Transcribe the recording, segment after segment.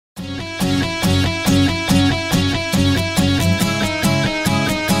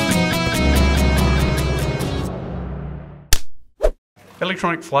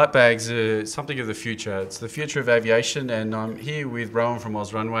Electronic flight bags are something of the future. It's the future of aviation, and I'm here with Rowan from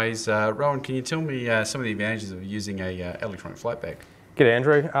Ozrunways. Rowan, can you tell me some of the advantages of using a electronic flight bag? G'day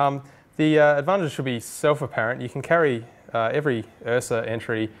Andrew. The advantages should be self-apparent. You can carry every URSA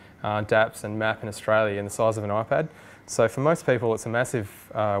entry, DAPS and map in Australia in the size of an iPad. So for most people it's a massive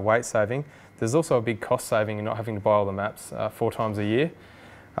weight saving. There's also a big cost saving in not having to buy all the maps 4 times a year.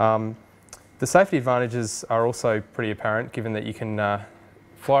 The safety advantages are also pretty apparent given that you can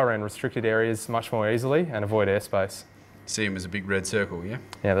fly around restricted areas much more easily and avoid airspace. See them as a big red circle, yeah?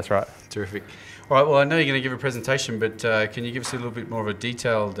 Yeah, that's right. Terrific. All right, well, I know you're going to give a presentation, but can you give us a little bit more of a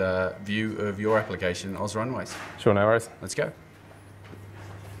detailed view of your application, Ozrunways? Sure, no worries. Let's go.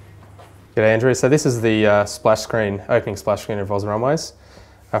 G'day Andrew. So this is the splash screen, opening splash screen of Ozrunways.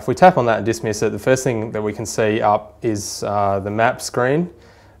 If we tap on that and dismiss it, the first thing that we can see up is the map screen.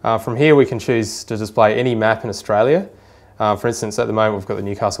 From here we can choose to display any map in Australia. For instance, at the moment we've got the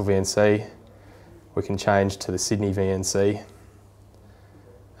Newcastle VNC. We can change to the Sydney VNC.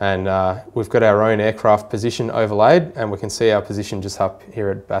 And we've got our own aircraft position overlaid, and we can see our position just up here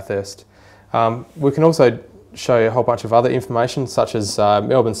at Bathurst. We can also show you a whole bunch of other information, such as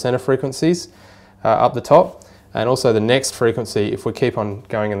Melbourne Centre frequencies up the top, and also the next frequency if we keep on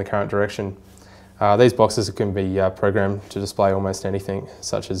going in the current direction. These boxes can be programmed to display almost anything,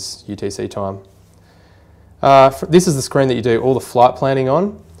 such as UTC time. This is the screen that you do all the flight planning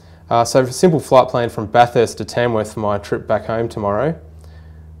on. So for a simple flight plan from Bathurst to Tamworth for my trip back home tomorrow,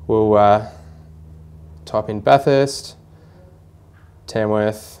 we'll type in Bathurst,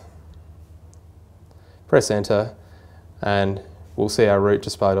 Tamworth, press enter, and we'll see our route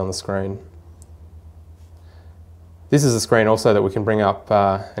displayed on the screen. This is a screen also that we can bring up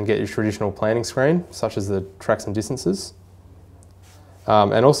and get your traditional planning screen, such as the tracks and distances,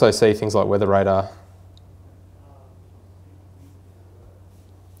 and also see things like weather radar.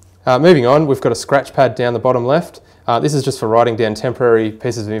 Moving on, we've got a scratch pad down the bottom left. This is just for writing down temporary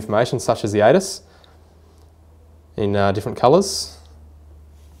pieces of information, such as the ATIS, in different colours.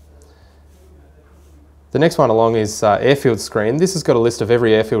 The next one along is Airfield Screen. This has got a list of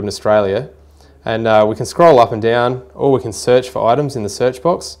every airfield in Australia. And we can scroll up and down, or we can search for items in the search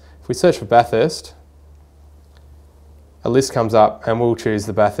box. If we search for Bathurst, a list comes up and we'll choose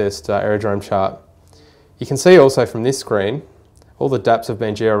the Bathurst aerodrome chart. You can see also from this screen, all the DAPs have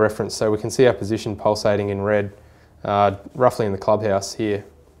been geo-referenced, so we can see our position pulsating in red, roughly in the clubhouse here.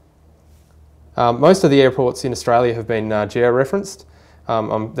 Most of the airports in Australia have been geo-referenced.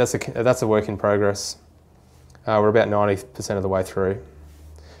 That's a work in progress. We're about 90% of the way through.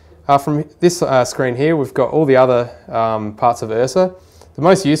 From this screen here, we've got all the other parts of URSA. The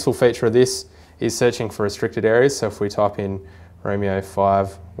most useful feature of this is searching for restricted areas. So if we type in Romeo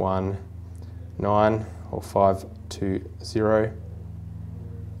 519 or 520,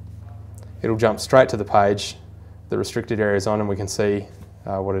 it'll jump straight to the page the restricted area is on, and we can see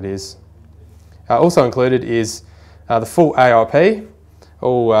what it is. Also included is the full AIP,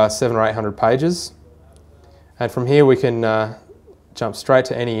 all 700 or 800 pages. And from here we can jump straight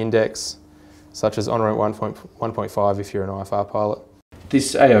to any index, such as on route 1.5 if you're an IFR pilot.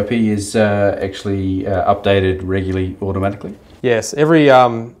 This AIP is actually updated regularly, automatically? Yes, every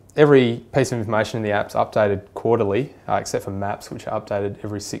piece of information in the app's updated quarterly, except for maps, which are updated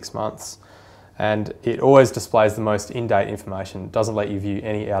every 6 months. And it always displays the most in-date information. It doesn't let you view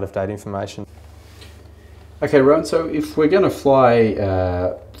any out-of-date information. Okay, Rowan, so if we're going to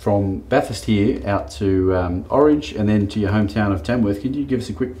fly from Bathurst here out to Orange and then to your hometown of Tamworth, could you give us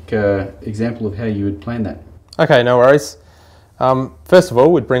a quick example of how you would plan that? Okay, no worries. First of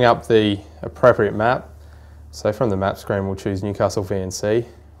all, we'd bring up the appropriate map. So from the map screen, we'll choose Newcastle VNC,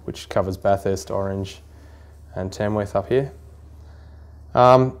 which covers Bathurst, Orange and Tamworth up here.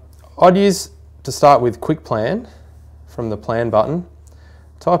 I'd use, to start with, Quick Plan from the Plan button.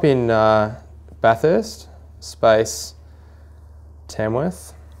 Type in Bathurst, space,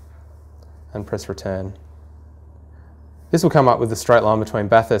 Tamworth, and press return. This will come up with a straight line between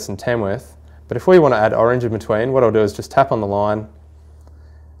Bathurst and Tamworth, but if we want to add Orange in between, what I'll do is just tap on the line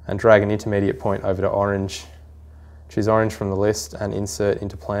and drag an intermediate point over to Orange. Choose Orange from the list and insert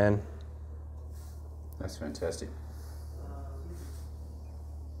into plan. That's fantastic.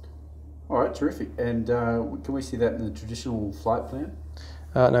 All right, terrific. And can we see that in the traditional flight plan?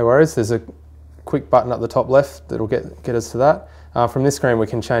 No worries, there's a quick button up the top left that'll get us to that. From this screen we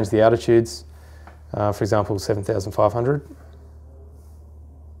can change the altitudes, for example 7,500.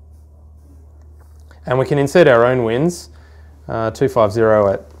 And we can insert our own winds, 250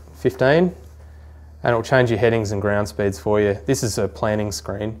 at 15, and it'll change your headings and ground speeds for you. This is a planning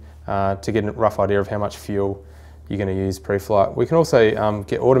screen to get a rough idea of how much fuel you're going to use pre-flight. We can also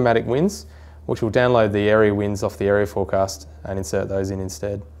get automatic winds, which will download the area winds off the area forecast and insert those in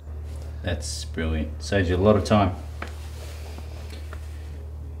instead. That's brilliant. Saves you a lot of time.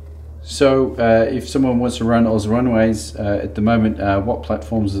 So if someone wants to run Ozrunways at the moment, what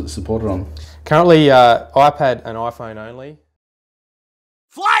platforms is it supported on? Currently iPad and iPhone only.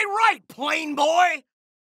 Fly right, plane boy!